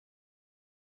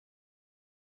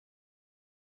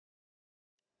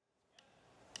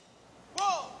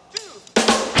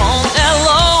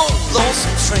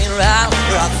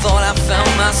I thought I found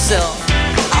myself.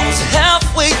 I was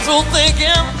halfway through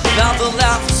thinking about the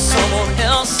life of someone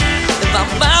else, and my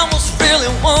mind was really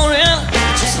wondering,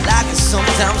 just like it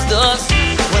sometimes does,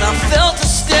 when I felt a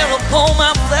stare upon my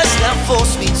flesh that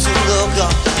forced me to look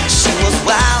up. She was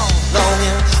wild,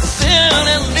 longing, thin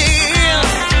and lean.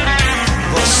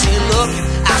 Was she looking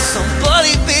at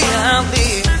somebody behind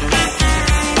me?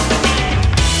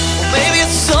 Well, maybe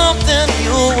it's something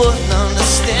you wouldn't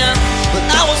understand, but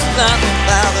I was blinded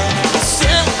by the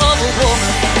sin of a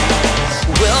woman.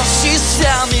 Well, she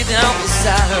sat me down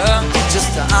beside her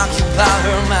just to occupy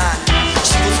her mind.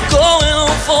 She was going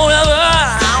on forever,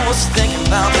 I was thinking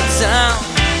about the time,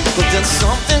 but then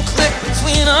something clicked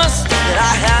between us that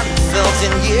I hadn't felt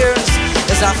in years,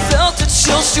 as I felt a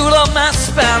chill shoot up my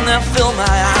spine that filled my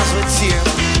eyes with tears.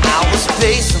 I was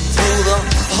pacing through the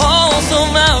halls of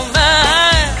my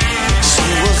mind. She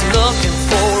was looking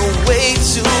for a way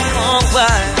to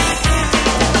unwind.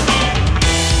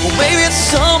 Well, maybe it's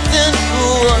something you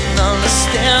wouldn't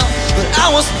understand, but I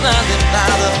was blinded by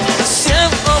the sin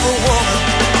of a woman.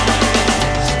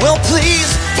 Well, please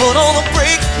put on the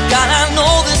brakes, God, I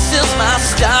know this is my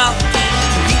style.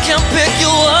 He can pick you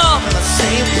up in the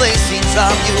same place he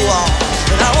dropped you off,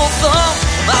 and I will thumb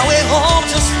my way home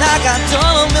just like I've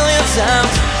done a million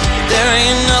times. But there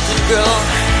ain't nothing, girl,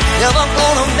 ever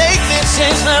gonna make me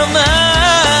change my mind.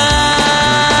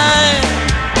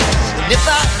 And if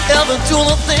I ever do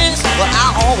the things what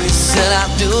I always said I'd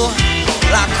do,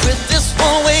 well, I quit this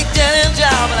one-way dead-end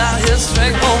job and I head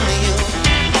straight home to you.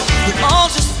 We'll all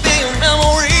just be a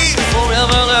memory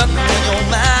forever lurking in your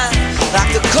mind,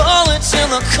 like the college in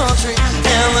the country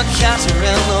and the catcher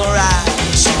in the rye.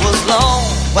 She was long,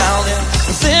 wild and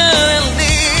thin and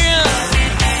lean.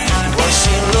 Well,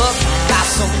 she looked like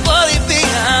somebody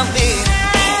behind me.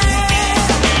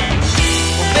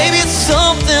 Well, maybe it's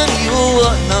something you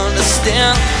wouldn't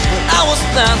understand, but I was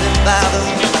blinded by the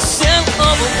sin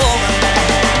of a woman.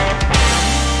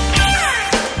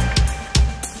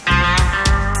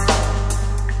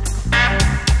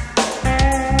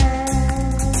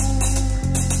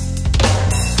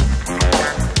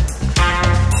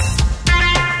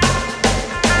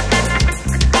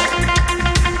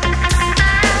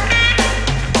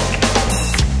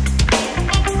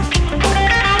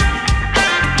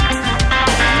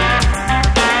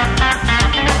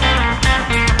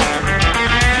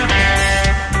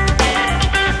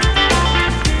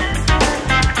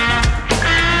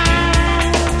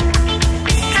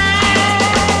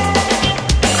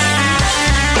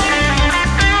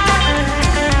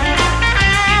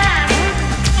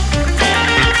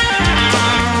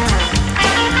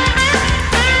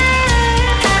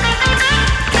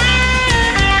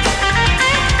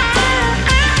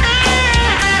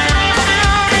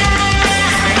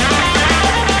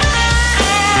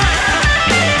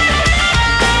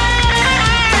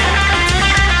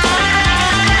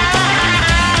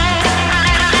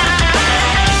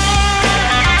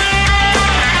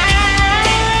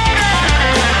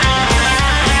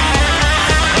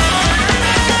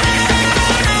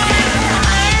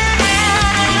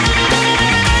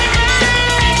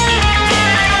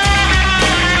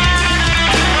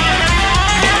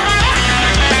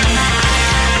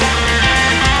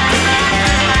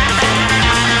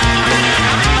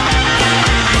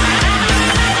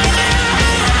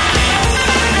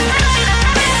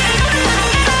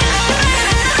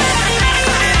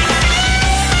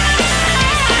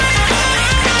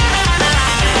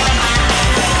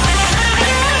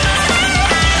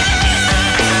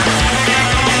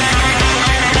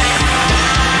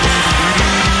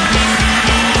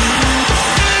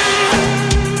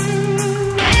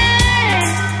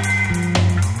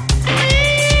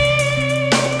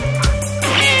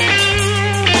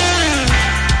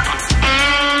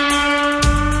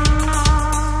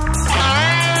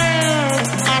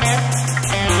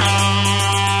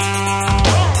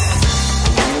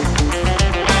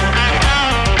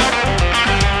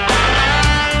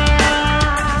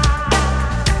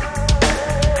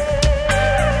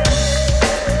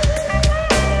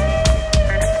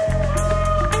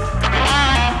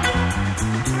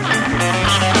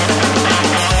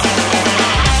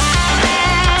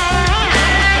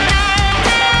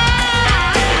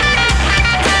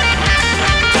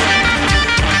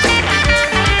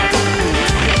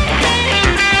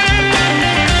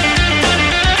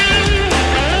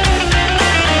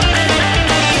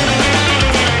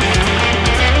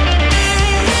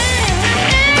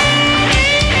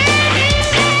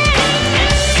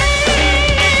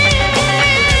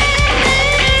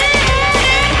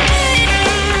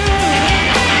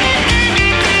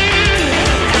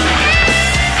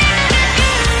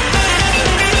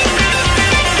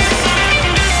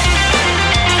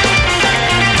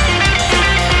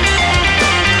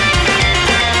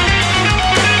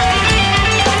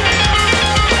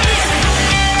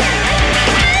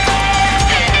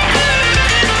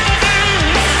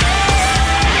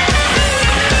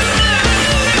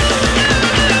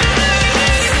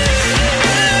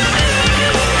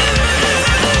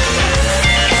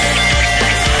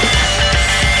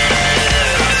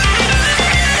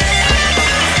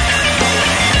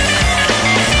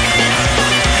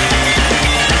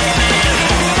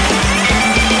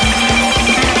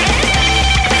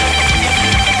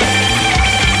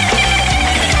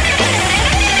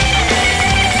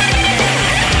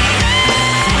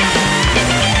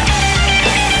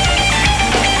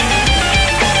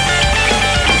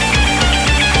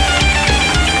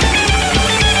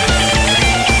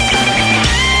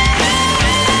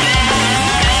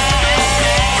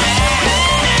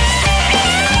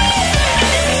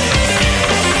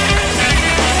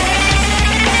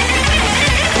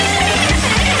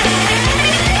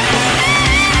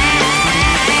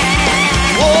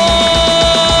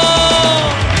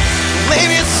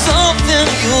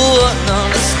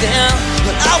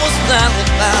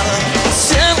 by the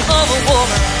scent of a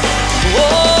woman.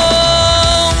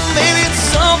 Oh, maybe it's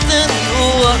something you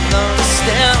wouldn't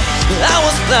understand, but I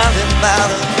was blinded by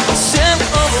the